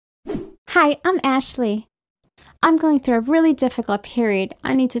Hi, I'm Ashley. I'm going through a really difficult period.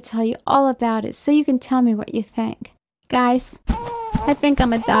 I need to tell you all about it so you can tell me what you think. Guys, I think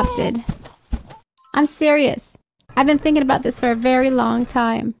I'm adopted. I'm serious. I've been thinking about this for a very long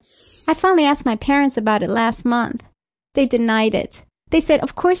time. I finally asked my parents about it last month. They denied it. They said,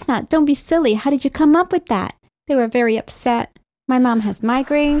 "Of course not. Don't be silly. How did you come up with that?" They were very upset. My mom has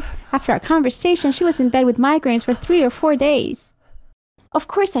migraines. After our conversation, she was in bed with migraines for 3 or 4 days. Of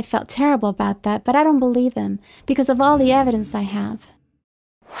course I felt terrible about that, but I don't believe them because of all the evidence I have.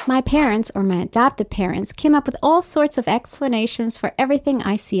 My parents, or my adopted parents, came up with all sorts of explanations for everything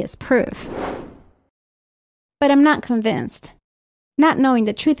I see as proof. But I'm not convinced. Not knowing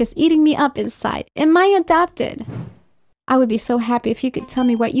the truth is eating me up inside. Am I adopted? I would be so happy if you could tell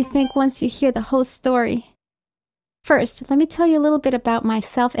me what you think once you hear the whole story. First, let me tell you a little bit about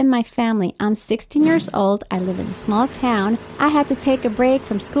myself and my family. I'm 16 years old. I live in a small town. I had to take a break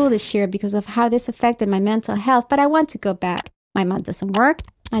from school this year because of how this affected my mental health, but I want to go back. My mom doesn't work.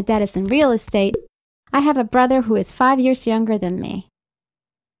 My dad is in real estate. I have a brother who is 5 years younger than me.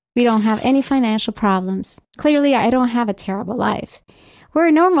 We don't have any financial problems. Clearly, I don't have a terrible life. We're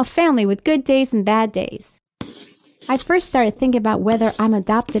a normal family with good days and bad days. I first started thinking about whether I'm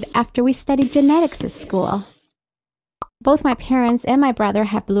adopted after we studied genetics at school. Both my parents and my brother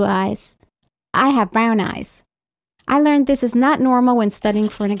have blue eyes. I have brown eyes. I learned this is not normal when studying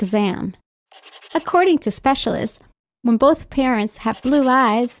for an exam. According to specialists, when both parents have blue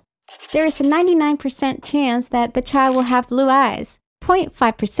eyes, there is a 99% chance that the child will have blue eyes,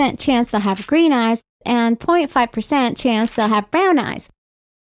 0.5% chance they'll have green eyes, and 0.5% chance they'll have brown eyes.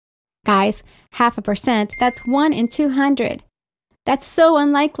 Guys, 0.5%, that's 1 in 200. That's so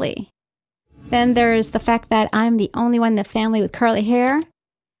unlikely. Then there's the fact that I'm the only one in the family with curly hair.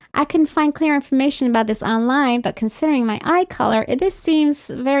 I couldn't find clear information about this online, but considering my eye color, this seems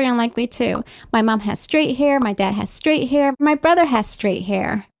very unlikely too. My mom has straight hair, my dad has straight hair, my brother has straight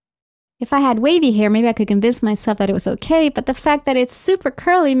hair. If I had wavy hair, maybe I could convince myself that it was okay, but the fact that it's super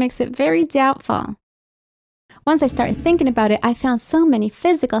curly makes it very doubtful. Once I started thinking about it, I found so many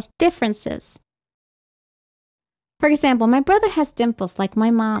physical differences. For example, my brother has dimples like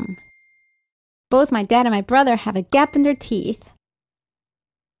my mom. Both my dad and my brother have a gap in their teeth.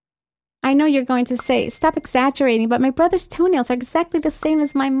 I know you're going to say, "Stop exaggerating," but my brother's toenails are exactly the same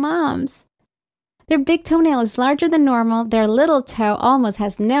as my mom's. Their big toenail is larger than normal. Their little toe almost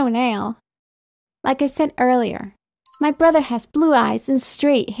has no nail. Like I said earlier, my brother has blue eyes and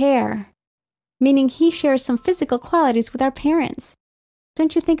straight hair, meaning he shares some physical qualities with our parents.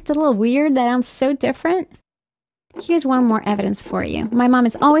 Don't you think it's a little weird that I'm so different? Here's one more evidence for you. My mom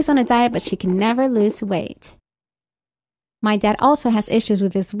is always on a diet, but she can never lose weight. My dad also has issues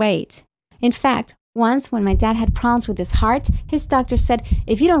with his weight. In fact, once when my dad had problems with his heart, his doctor said,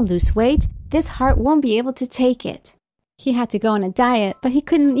 "If you don't lose weight, this heart won't be able to take it." He had to go on a diet, but he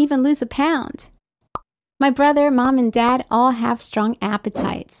couldn't even lose a pound. My brother, mom, and dad all have strong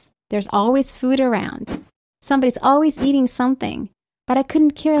appetites. There's always food around. Somebody's always eating something, but I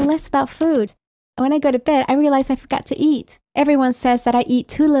couldn't care less about food. When I go to bed, I realize I forgot to eat. Everyone says that I eat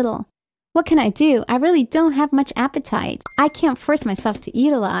too little. What can I do? I really don't have much appetite. I can't force myself to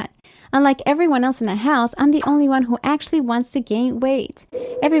eat a lot. Unlike everyone else in the house, I'm the only one who actually wants to gain weight.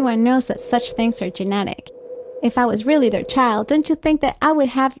 Everyone knows that such things are genetic. If I was really their child, don't you think that I would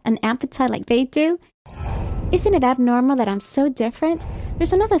have an appetite like they do? Isn't it abnormal that I'm so different?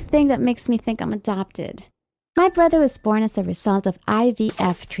 There's another thing that makes me think I'm adopted. My brother was born as a result of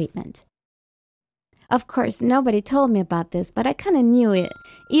IVF treatment. Of course, nobody told me about this, but I kind of knew it,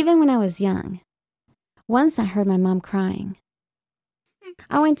 even when I was young. Once I heard my mom crying.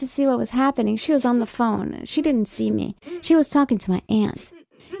 I went to see what was happening. She was on the phone. She didn't see me. She was talking to my aunt.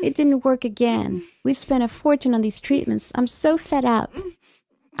 It didn't work again. We've spent a fortune on these treatments. I'm so fed up.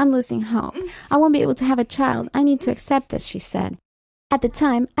 I'm losing hope. I won't be able to have a child. I need to accept this, she said. At the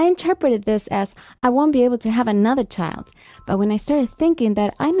time, I interpreted this as I won't be able to have another child. But when I started thinking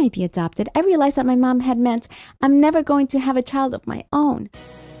that I might be adopted, I realized that my mom had meant I'm never going to have a child of my own.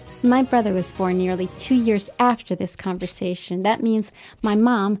 My brother was born nearly 2 years after this conversation. That means my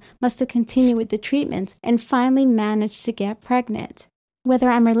mom must have continued with the treatment and finally managed to get pregnant. Whether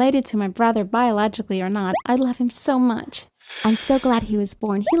I'm related to my brother biologically or not, I love him so much. I'm so glad he was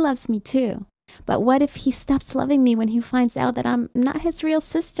born. He loves me too. But what if he stops loving me when he finds out that I'm not his real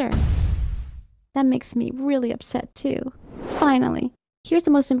sister? That makes me really upset too. Finally, here's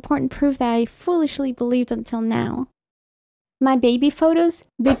the most important proof that I foolishly believed until now. My baby photos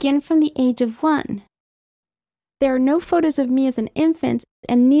begin from the age of 1. There are no photos of me as an infant,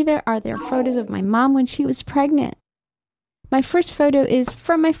 and neither are there photos of my mom when she was pregnant. My first photo is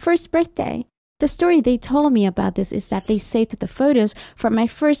from my first birthday. The story they told me about this is that they saved the photos from my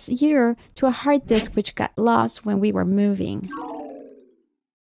first year to a hard disk which got lost when we were moving.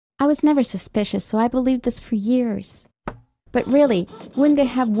 I was never suspicious, so I believed this for years. But really, wouldn't they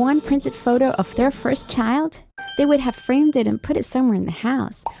have one printed photo of their first child? They would have framed it and put it somewhere in the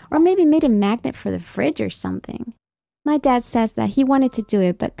house, or maybe made a magnet for the fridge or something. My dad says that he wanted to do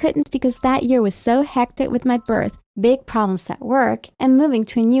it but couldn't because that year was so hectic with my birth, big problems at work, and moving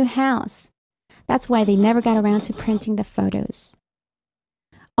to a new house. That's why they never got around to printing the photos.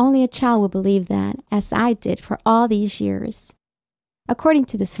 Only a child will believe that, as I did for all these years. According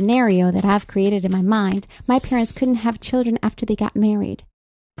to the scenario that I've created in my mind, my parents couldn't have children after they got married.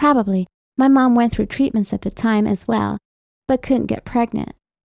 Probably, my mom went through treatments at the time as well, but couldn't get pregnant.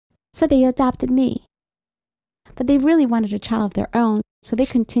 So they adopted me. But they really wanted a child of their own, so they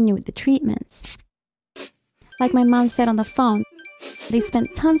continued with the treatments. Like my mom said on the phone, they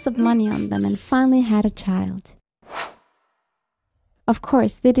spent tons of money on them and finally had a child. Of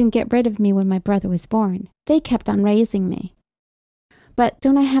course, they didn't get rid of me when my brother was born. They kept on raising me. But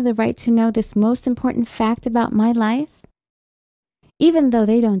don't I have the right to know this most important fact about my life? Even though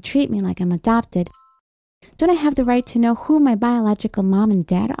they don't treat me like I'm adopted, don't I have the right to know who my biological mom and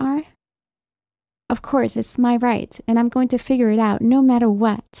dad are? Of course, it's my right, and I'm going to figure it out no matter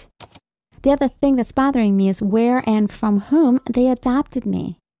what. The other thing that's bothering me is where and from whom they adopted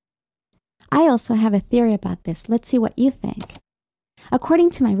me. I also have a theory about this. Let's see what you think. According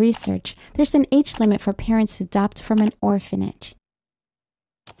to my research, there's an age limit for parents to adopt from an orphanage.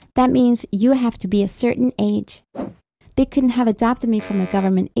 That means you have to be a certain age. They couldn't have adopted me from a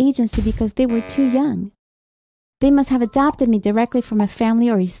government agency because they were too young. They must have adopted me directly from a family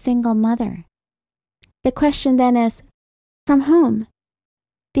or a single mother. The question then is, from whom?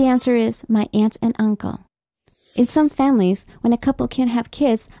 The answer is my aunt and uncle. In some families, when a couple can't have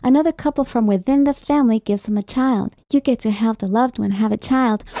kids, another couple from within the family gives them a child. You get to help the loved one have a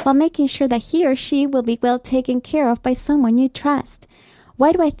child while making sure that he or she will be well taken care of by someone you trust.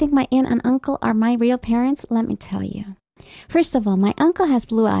 Why do I think my aunt and uncle are my real parents? Let me tell you. First of all, my uncle has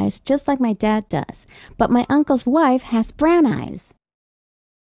blue eyes just like my dad does, but my uncle's wife has brown eyes.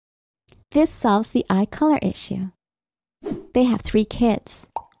 This solves the eye color issue. They have 3 kids,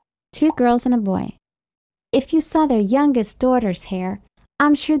 2 girls and a boy. If you saw their youngest daughter's hair,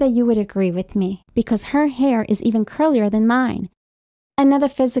 I'm sure that you would agree with me because her hair is even curlier than mine. Another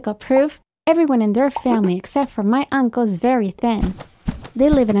physical proof, everyone in their family except for my uncle is very thin. They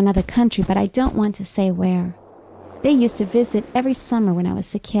live in another country, but I don't want to say where. They used to visit every summer when I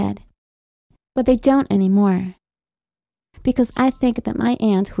was a kid. But they don't anymore. Because I think that my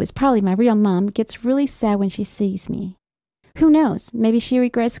aunt, who is probably my real mom, gets really sad when she sees me. Who knows, maybe she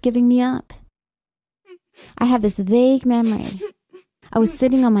regrets giving me up. I have this vague memory. I was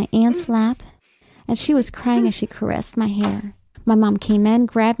sitting on my aunt's lap, and she was crying as she caressed my hair. My mom came in,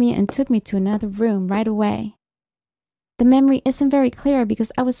 grabbed me, and took me to another room right away. The memory isn't very clear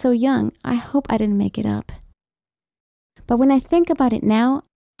because I was so young. I hope I didn't make it up. But when I think about it now,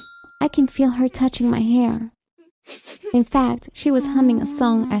 I can feel her touching my hair. In fact, she was humming a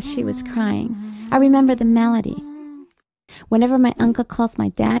song as she was crying. I remember the melody. Whenever my uncle calls my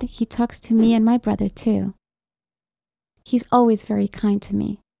dad, he talks to me and my brother too. He's always very kind to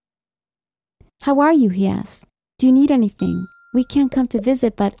me. How are you, he asks. Do you need anything? We can't come to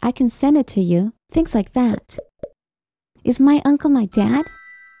visit, but I can send it to you. Things like that. Is my uncle my dad?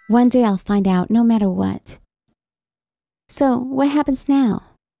 One day I'll find out, no matter what. So, what happens now?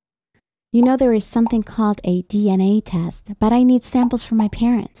 You know there is something called a DNA test, but I need samples from my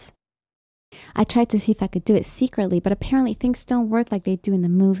parents. I tried to see if I could do it secretly, but apparently things don't work like they do in the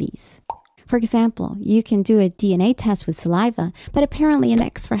movies. For example, you can do a DNA test with saliva, but apparently an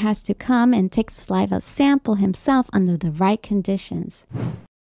expert has to come and take the saliva sample himself under the right conditions.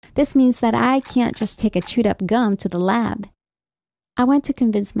 This means that I can't just take a chewed up gum to the lab. I want to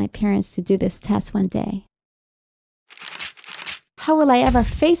convince my parents to do this test one day. How will I ever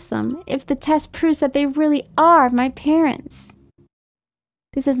face them if the test proves that they really are my parents?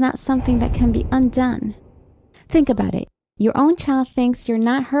 This is not something that can be undone. Think about it. Your own child thinks you're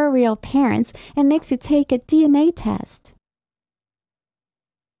not her real parents and makes you take a DNA test.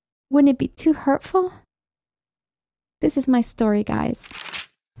 Wouldn't it be too hurtful? This is my story, guys.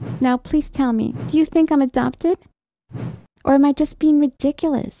 Now, please tell me, do you think I'm adopted? Or am I just being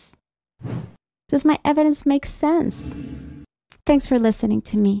ridiculous? Does my evidence make sense? Thanks for listening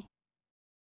to me.